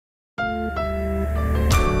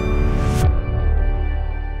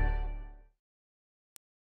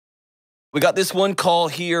We got this one call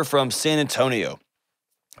here from San Antonio,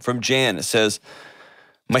 from Jan. It says,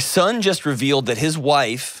 my son just revealed that his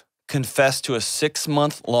wife confessed to a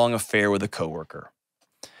 6-month-long affair with a coworker.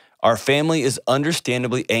 Our family is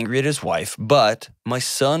understandably angry at his wife, but my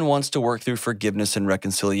son wants to work through forgiveness and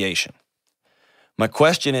reconciliation. My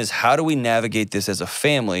question is, how do we navigate this as a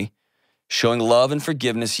family, showing love and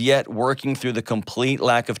forgiveness, yet working through the complete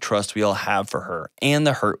lack of trust we all have for her and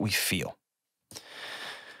the hurt we feel?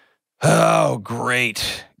 Oh,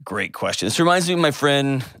 great question. This reminds me of my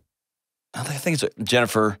friend, I think it's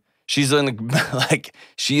Jennifer. She's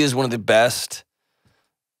she is one of the best,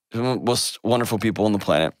 most wonderful people on the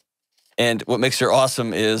planet. And what makes her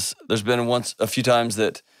awesome is there's been a few times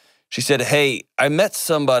that she said, hey, I met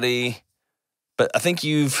somebody, but I think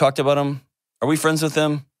you've talked about them. Are we friends with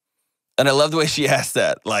them? And I love the way she asked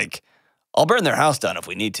that. Like, I'll burn their house down if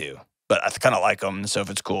we need to, but I kind of like them. So if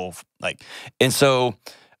it's cool, and so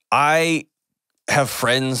I have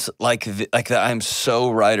friends like that I'm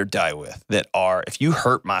so ride or die with that are, if you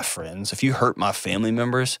hurt my friends, if you hurt my family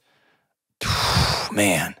members,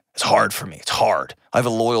 man, it's hard for me. It's hard. I have a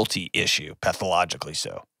loyalty issue, pathologically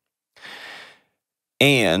so.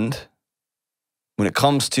 And when it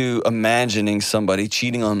comes to imagining somebody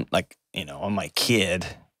cheating on, on my kid,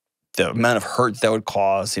 the amount of hurt that would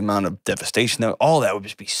cause, the amount of devastation, all that would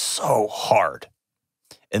just be so hard.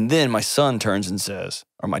 And then my son turns and says,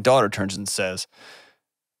 or my daughter turns and says,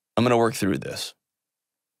 I'm going to work through this.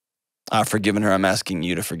 I've forgiven her. I'm asking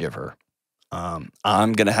you to forgive her.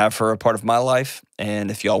 I'm going to have her a part of my life. And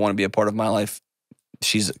if y'all want to be a part of my life,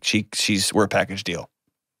 we're a package deal.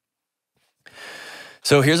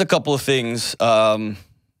 So here's a couple of things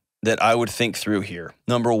that I would think through here.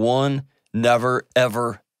 Number one, never,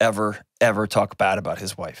 ever, ever, ever talk bad about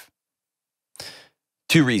his wife.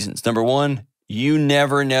 2 reasons. Number one, you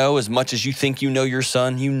never know, as much as you think you know your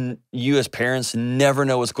son, you as parents never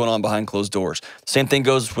know what's going on behind closed doors. Same thing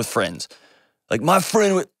goes with friends. Like my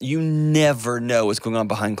friend, you never know what's going on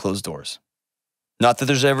behind closed doors. Not that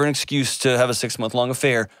there's ever an excuse to have a 6-month-long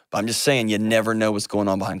affair, but I'm just saying you never know what's going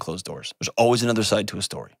on behind closed doors. There's always another side to a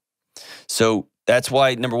story. So that's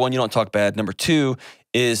why, number one, you don't talk bad. Number two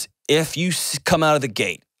is if you come out of the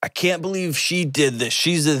gate, I can't believe she did this,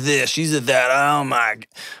 she's a this, she's a that, oh my,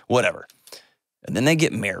 whatever. And then they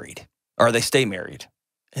get married, or they stay married.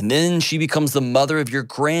 And then she becomes the mother of your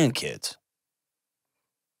grandkids.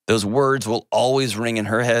 Those words will always ring in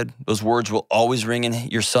her head. Those words will always ring in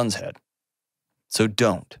your son's head. So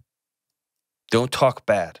don't talk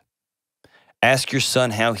bad. Ask your son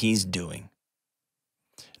how he's doing.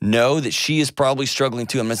 Know that she is probably struggling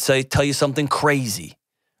too. I'm going to tell you something crazy.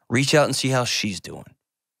 Reach out and see how she's doing.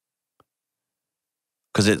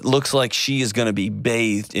 Because it looks like she is going to be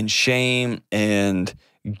bathed in shame and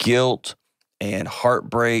guilt and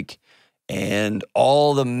heartbreak and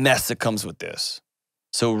all the mess that comes with this.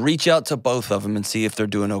 So reach out to both of them and see if they're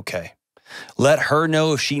doing okay. Let her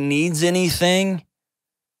know if she needs anything,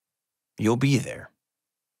 you'll be there.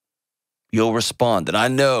 You'll respond. And I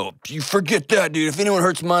know, you forget that, dude. If anyone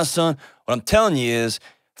hurts my son, what I'm telling you is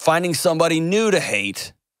finding somebody new to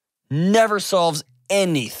hate never solves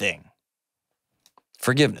anything.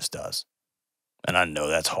 Forgiveness does. And I know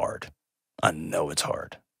that's hard. I know it's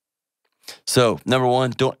hard. So, number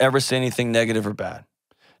one, don't ever say anything negative or bad.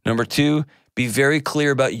 Number two, be very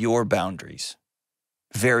clear about your boundaries.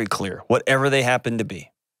 Very clear, whatever they happen to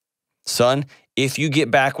be. Son, if you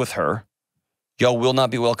get back with her, y'all will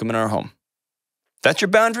not be welcome in our home. That's your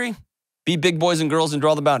boundary. Be big boys and girls and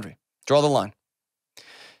draw the boundary. Draw the line.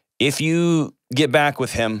 If you get back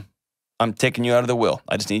with him, I'm taking you out of the will.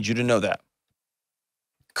 I just need you to know that.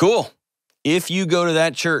 Cool. If you go to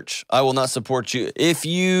that church, I will not support you.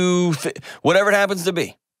 Whatever it happens to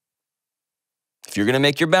be. If you're going to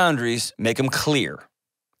make your boundaries, make them clear.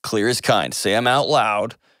 Clear as kind. Say them out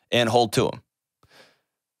loud and hold to them.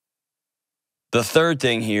 The third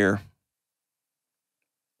thing here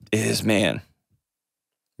is,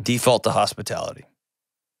 default to hospitality.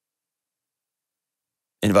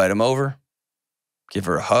 Invite him over. Give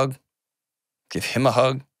her a hug. Give him a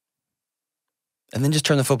hug. And then just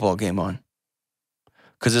turn the football game on.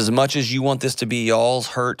 Because as much as you want this to be y'all's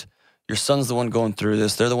hurt, your son's the one going through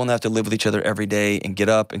this. They're the one that have to live with each other every day and get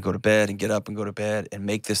up and go to bed and get up and go to bed and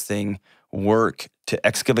make this thing work to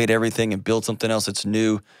excavate everything and build something else that's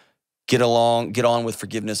new. Get on with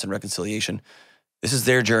forgiveness and reconciliation. This is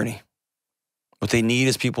their journey. What they need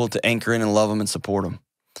is people to anchor in and love them and support them.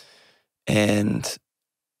 And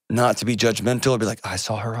not to be judgmental or be like, I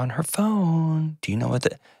saw her on her phone. Do you know what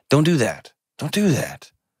that? Don't do that. Don't do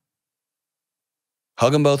that.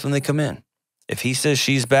 Hug them both when they come in. If he says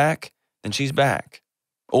she's back, then she's back.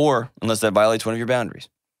 or unless that violates one of your boundaries.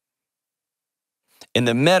 And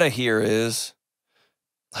the meta here is,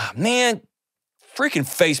 man, freaking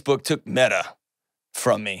Facebook took meta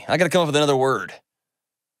from me. I got to come up with another word.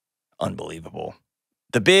 Unbelievable.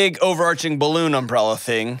 The big overarching balloon umbrella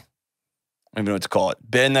thing. I don't even know what to call it.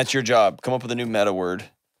 Ben, that's your job. Come up with a new meta word.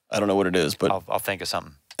 I don't know what it is, but I'll think of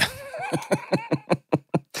something.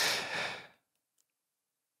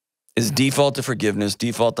 Is default to forgiveness,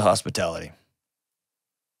 default to hospitality.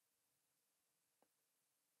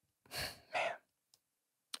 Man.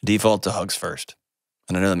 Default to hugs first.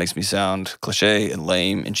 And I know that makes me sound cliche and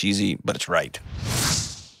lame and cheesy, but it's right.